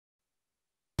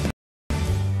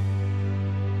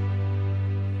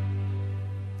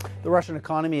The Russian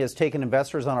economy has taken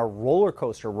investors on a roller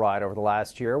coaster ride over the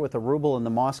last year. With the ruble and the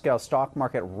Moscow stock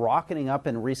market rocketing up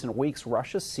in recent weeks,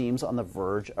 Russia seems on the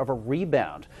verge of a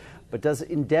rebound. But does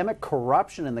endemic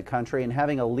corruption in the country and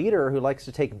having a leader who likes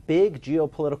to take big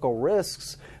geopolitical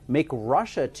risks make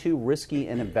Russia too risky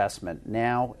an investment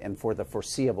now and for the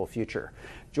foreseeable future?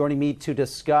 Joining me to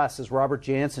discuss is Robert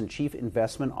Janson, Chief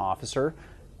Investment Officer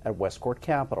at Westcourt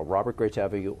Capital. Robert, great to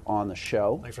have you on the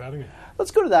show. Thanks for having me. Let's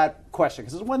go to that question,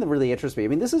 because it's one that really interests me. I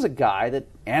mean, this is a guy that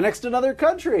annexed another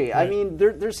country. Right. I mean,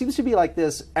 there seems to be like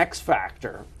this X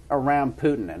factor around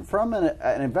Putin. And from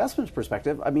an investment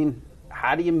perspective, I mean,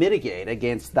 how do you mitigate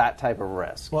against that type of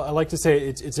risk? Well, I like to say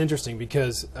it's interesting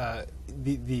because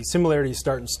the similarities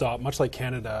start and stop. Much like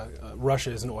Canada,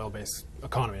 Russia is an oil-based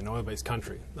economy, an oil-based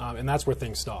country, and that's where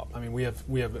things stop. I mean, we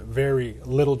have very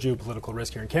little geopolitical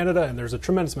risk here in Canada, and there's a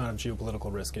tremendous amount of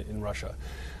geopolitical risk in Russia.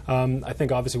 I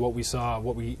think obviously what we saw,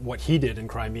 what he did in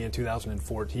Crimea in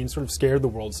 2014, sort of scared the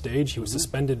world stage. He was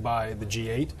suspended by the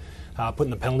G8. Put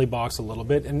in the penalty box a little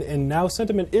bit, and now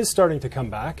sentiment is starting to come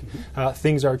back.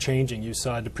 Things are changing. You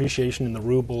saw depreciation in the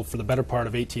ruble for the better part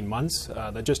of 18 months.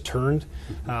 That just turned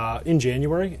in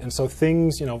January, and so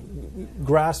things,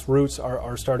 grassroots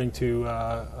are starting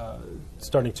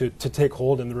to take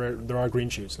hold, and there are green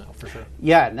shoots now for sure.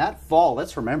 Yeah, and that fall,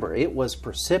 let's remember, it was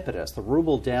precipitous. The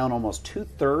ruble down almost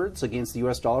 2/3 against the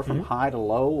U.S. dollar from high to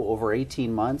low over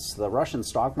 18 months. The Russian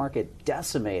stock market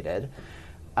decimated.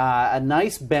 A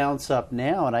nice bounce up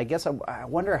now, and I guess I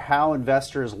wonder how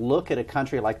investors look at a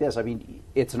country like this. I mean,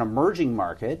 it's an emerging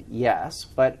market, yes,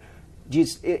 but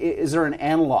is there an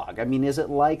analog? I mean, is it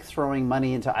like throwing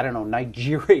money into, I don't know,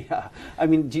 Nigeria? I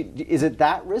mean, is it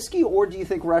that risky, or do you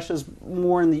think Russia's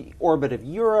more in the orbit of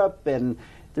Europe, and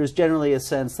there's generally a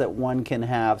sense that one can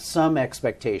have some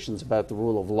expectations about the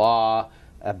rule of law,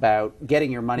 about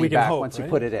getting your money back once you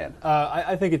put it in?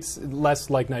 I think it's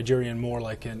less like Nigeria and more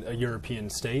like a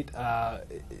European state.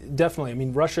 Definitely. I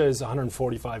mean, Russia is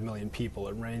 145 million people.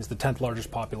 It remains the 10th largest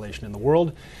population in the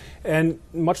world. And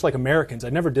much like Americans,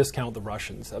 I never discount the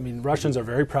Russians. I mean, Russians are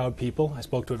very proud people. I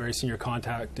spoke to a very senior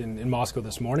contact in Moscow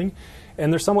this morning,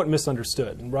 and they're somewhat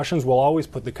misunderstood. And Russians will always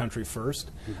put the country first,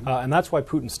 and that's why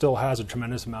Putin still has a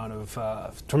tremendous amount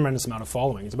of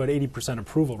following. It's about 80%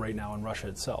 approval right now in Russia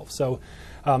itself. So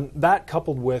that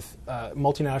coupled with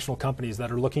multinational companies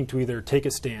that are looking to either take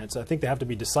a stance, I think they have to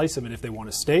be decisive in if they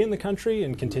want to stay in the country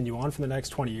and continue on for the next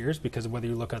 20 years, because of whether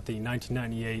you look at the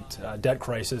 1998 debt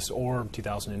crisis or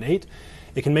 2008,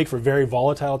 it can make for very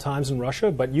volatile times in Russia,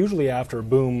 but usually after a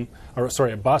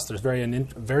bust, there's very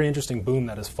interesting boom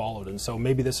that has followed. And so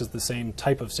maybe this is the same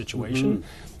type of situation.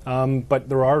 But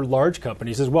there are large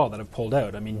companies as well that have pulled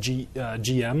out. I mean,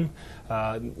 GM,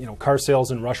 car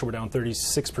sales in Russia were down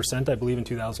 36%, I believe, in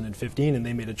 2015, and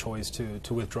they made a choice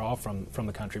to withdraw from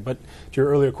the country. But to your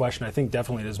earlier question, I think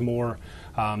definitely it is more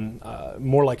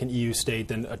like an EU state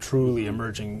than a truly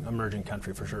emerging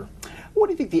country for sure. What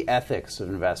do you think the ethics of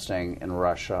investing in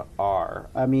Russia are?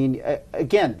 I mean,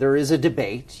 again, there is a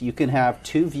debate. You can have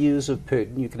two views of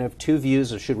Putin. You can have two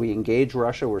views of should we engage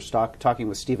Russia. We're talking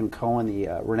with Stephen Cohen,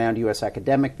 the renowned U.S.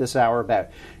 academic, this hour about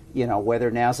whether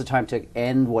now's the time to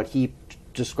end what he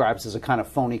describes as a kind of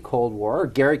phony Cold War.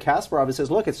 Gary Kasparov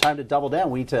says, look, it's time to double down.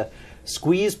 We need to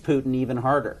squeeze Putin even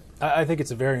harder. I think it's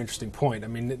a very interesting point. I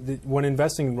mean, when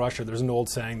investing in Russia, there's an old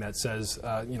saying that says,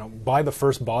 buy the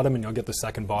first bottom and you'll get the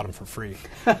second bottom for free.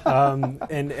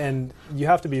 And you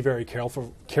have to be very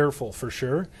careful for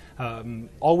sure.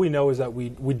 All we know is that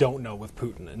we don't know with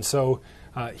Putin. And so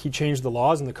he changed the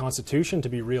laws and the Constitution to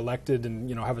be reelected and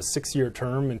have a 6-year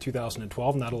term in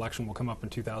 2012, and that election will come up in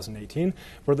 2018,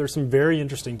 where there's some very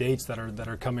interesting dates that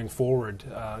are coming forward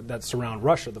that surround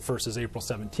Russia. The first is April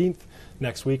 17th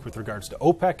next week with regards to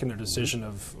OPEC and their decision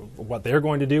of what they're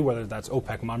going to do, whether that's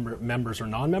OPEC members or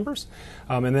non-members.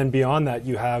 And then beyond that,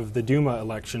 you have the Duma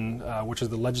election, which is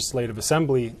the Legislative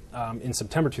Assembly in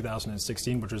September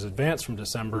 2016, which was advanced from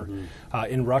December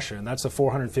in Russia. And that's a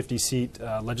 450-seat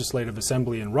Legislative Assembly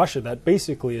in Russia that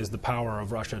basically is the power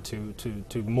of Russia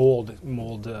to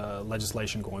mold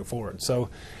legislation going forward. So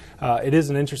it is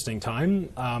an interesting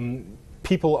time.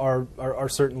 People are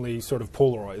certainly sort of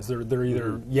polarized. They're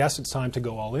either yes, it's time to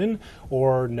go all in,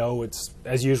 or no, it's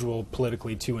as usual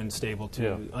politically too unstable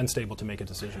to make a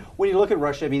decision. When you look at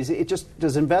Russia, I mean,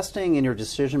 does investing in your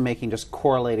decision making just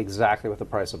correlate exactly with the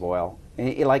price of oil?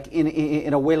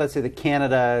 In a way, let's say that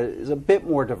Canada is a bit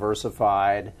more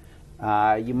diversified.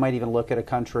 You might even look at a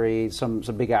country, some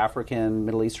big African,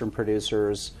 Middle Eastern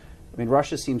producers. I mean,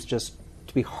 Russia seems just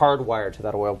to be hardwired to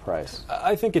that oil price.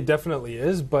 I think it definitely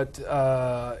is, but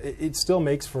it still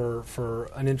makes for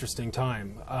an interesting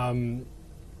time.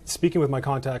 speaking with my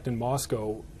contact in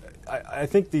Moscow, I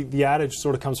think the adage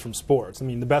sort of comes from sports. I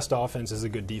mean, the best offense is a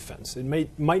good defense. It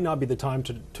might not be the time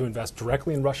to invest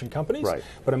directly in Russian companies, right,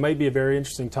 but it might be a very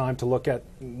interesting time to look at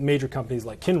major companies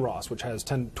like Kinross, which has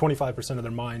 25% of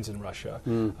their mines in Russia.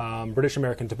 British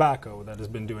American Tobacco, that has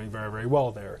been doing very, very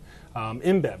well there.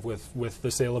 InBev with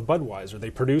the sale of Budweiser.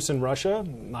 They produce in Russia.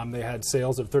 They had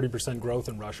sales of 30% growth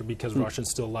in Russia because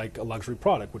Russians still like a luxury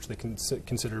product, which they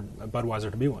consider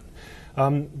Budweiser to be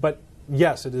one. But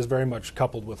yes, it is very much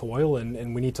coupled with oil,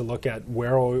 and we need to look at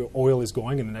where oil is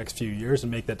going in the next few years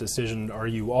and make that decision. Are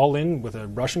you all in with a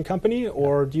Russian company,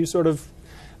 or do you sort of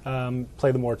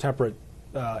play the more temperate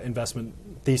investment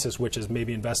thesis, which is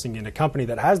maybe investing in a company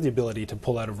that has the ability to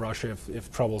pull out of Russia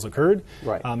if troubles occurred,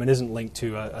 right, and isn't linked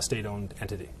to a state-owned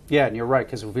entity? Yeah, and you're right,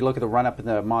 because if we look at the run-up in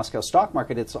the Moscow stock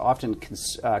market, it's often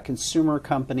consumer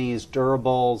companies,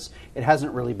 durables. It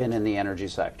hasn't really been in the energy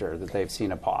sector that they've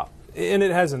seen a pop. And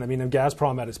it hasn't. I mean,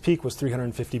 Gazprom at its peak was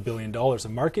 $350 billion of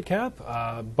market cap,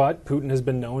 but Putin has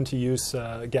been known to use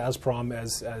Gazprom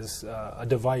as a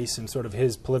device in sort of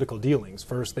his political dealings.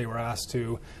 First, they were asked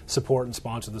to support and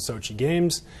sponsor the Sochi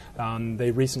Games.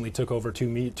 They recently took over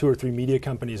two or three media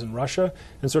companies in Russia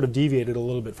and sort of deviated a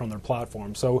little bit from their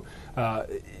platform. So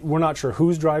we're not sure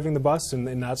who's driving the bus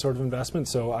in that sort of investment.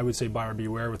 So I would say buyer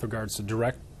beware with regards to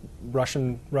direct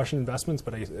Russian investments,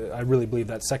 but I really believe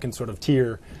that second sort of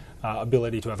tier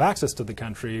ability to have access to the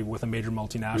country with a major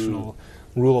multinational,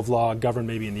 rule of law, governed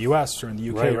maybe in the U.S. or in the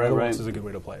U.K. or otherwise is a good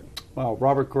way to play it. Well,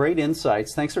 Robert, great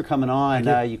insights. Thanks for coming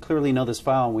on. You clearly know this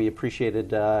file, and we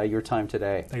appreciated your time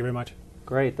today. Thank you very much.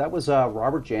 Great. That was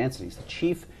Robert Janson. He's the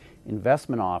Chief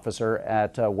Investment Officer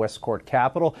at Westcourt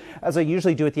Capital. As I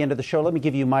usually do at the end of the show, let me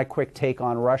give you my quick take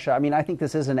on Russia. I mean, I think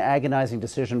this is an agonizing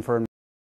decision for